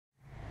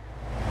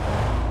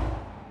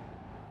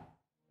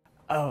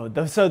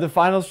So the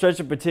final stretch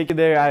in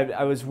particular,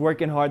 I was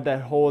working hard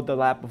the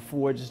lap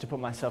before just to put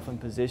myself in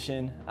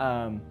position.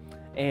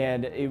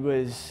 And it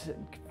was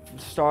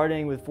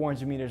starting with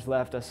 400 meters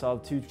left. I saw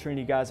two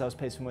Trinity guys I was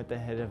pacing with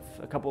ahead of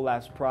a couple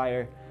laps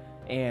prior.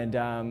 And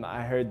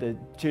I heard the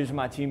cheers of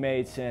my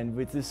teammates, and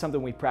this is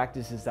something we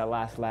practice is that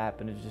last lap,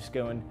 and it's just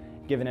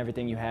giving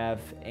everything you have.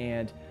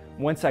 And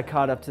once I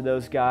caught up to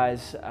those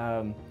guys,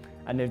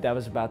 I knew that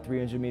was about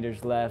 300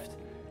 meters left.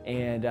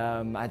 And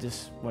I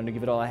just wanted to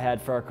give it all I had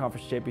for our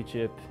conference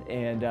championship.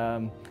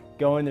 And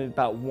going to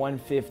about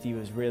 150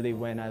 was really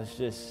when I was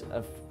just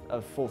a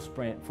full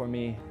sprint for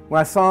me. When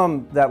I saw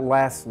him that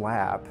last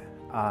lap,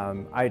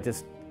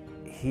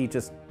 he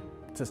just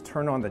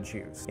turned on the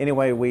juice.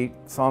 Anyway, we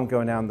saw him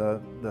going down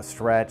the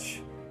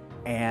stretch,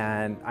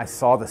 and I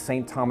saw the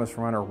St. Thomas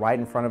runner right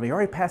in front of me. He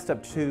already passed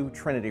up two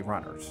Trinity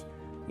runners.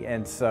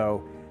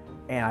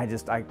 And I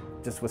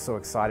just was so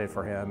excited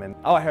for him. And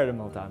oh, I heard him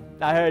the whole time.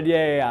 I heard,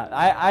 yeah.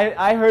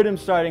 I heard him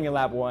starting in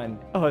lap 1.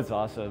 Oh, it's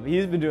awesome.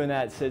 He's been doing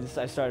that since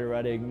I started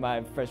running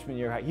my freshman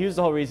year. He was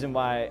the whole reason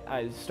why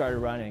I started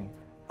running.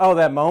 Oh,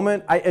 that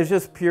moment, it's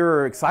just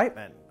pure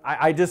excitement.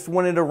 I just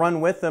wanted to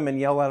run with him and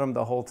yell at him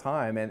the whole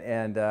time,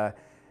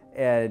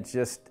 and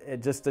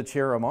just to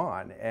cheer him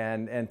on,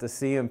 and to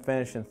see him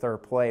finish in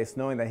 3rd place,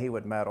 knowing that he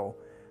would medal,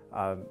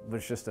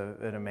 was just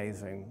an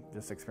amazing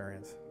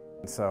experience.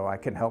 And so I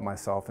couldn't help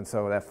myself, and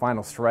so that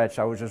final stretch,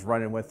 I was just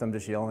running with him,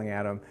 just yelling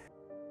at him.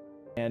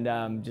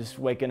 And just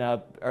waking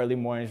up early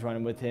mornings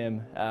running with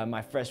him,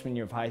 my freshman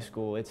year of high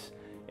school,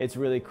 it's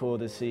really cool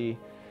to see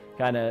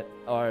kind of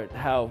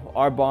how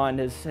our bond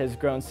has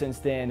grown since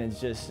then, and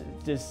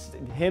just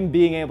him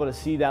being able to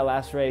see that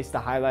last race, the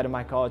highlight of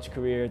my college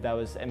career, it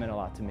meant a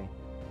lot to me.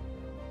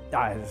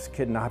 I just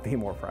could not be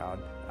more proud.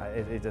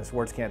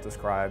 Words can't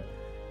describe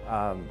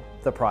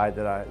the pride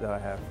that I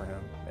have for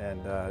him,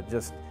 and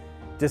just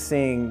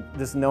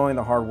knowing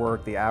the hard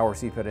work, the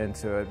hours he put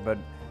into it,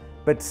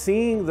 but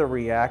seeing the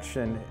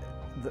reaction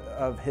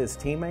of his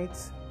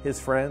teammates, his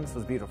friends,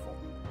 was beautiful.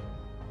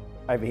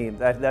 I mean,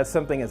 that's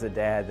something as a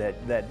dad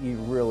that you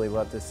really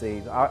love to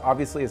see.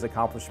 Obviously, his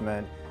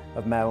accomplishment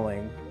of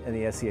medaling in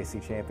the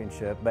SCAC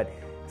championship, but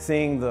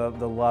seeing the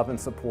love and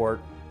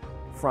support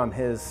from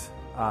his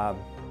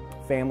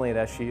family at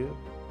SU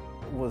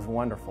was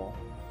wonderful.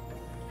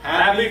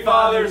 Happy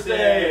Father's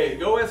Day!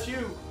 Go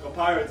SU! Go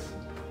Pirates!